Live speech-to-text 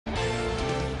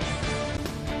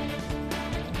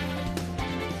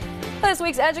This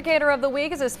week's Educator of the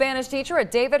Week is a Spanish teacher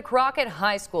at David Crockett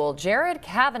High School, Jared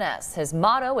Cavaness. His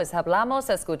motto is hablamos,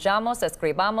 escuchamos,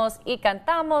 escribamos y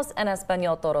cantamos en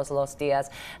español todos los días.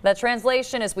 The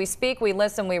translation is we speak, we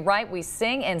listen, we write, we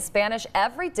sing in Spanish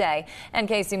every day. And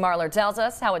Casey Marler tells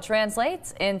us how it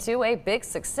translates into a big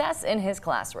success in his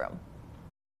classroom.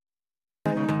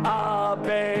 A,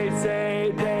 B,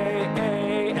 C, D,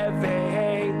 E, F,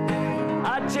 A, H,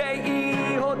 I, J,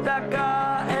 K, L,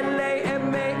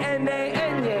 M, N,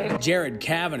 N. Jared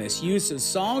Cavaness' use of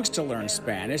songs to learn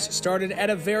Spanish started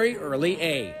at a very early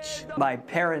age. My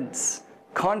parents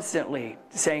constantly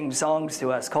sang songs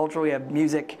to us. Culturally, we have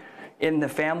music in the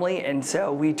family, and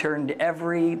so we turned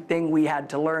everything we had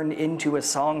to learn into a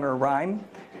song or rhyme,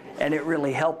 and it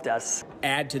really helped us.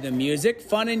 Add to the music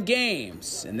fun and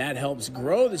games, and that helps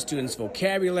grow the students'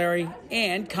 vocabulary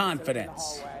and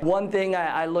confidence. One thing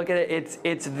I look at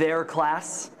it's their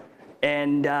class,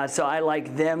 and so I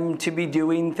like them to be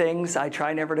doing things. I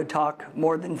try never to talk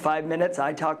more than 5 minutes.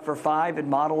 I talk for 5 and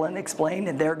model and explain,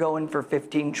 and they're going for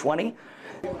 15, 20.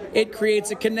 It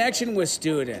creates a connection with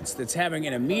students that's having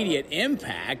an immediate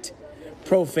impact.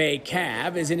 Profe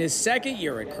Cav is in his second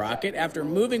year at Crockett after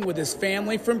moving with his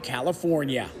family from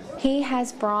California. He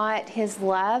has brought his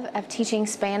love of teaching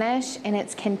Spanish, and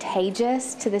it's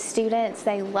contagious to the students.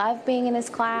 They love being in his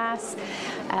class.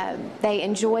 They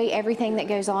enjoy everything that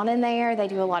goes on in there. They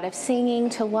do a lot of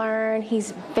singing to learn.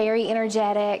 He's very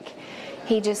energetic.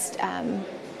 He just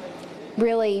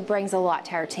really brings a lot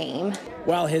to our team.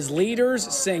 While his leaders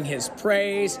sing his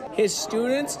praise, his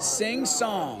students sing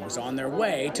songs on their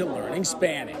way to learning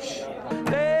Spanish.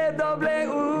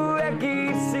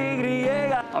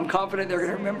 I'm confident they're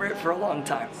going to remember it for a long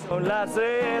time.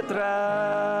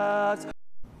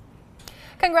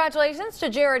 Congratulations to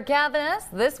Jared Cavaness,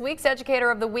 this week's Educator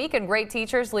of the Week, and great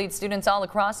teachers lead students all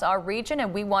across our region,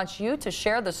 and we want you to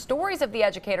share the stories of the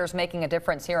educators making a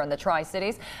difference here in the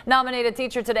Tri-Cities. Nominated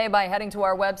teacher today by heading to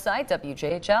our website,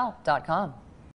 WJHL.com.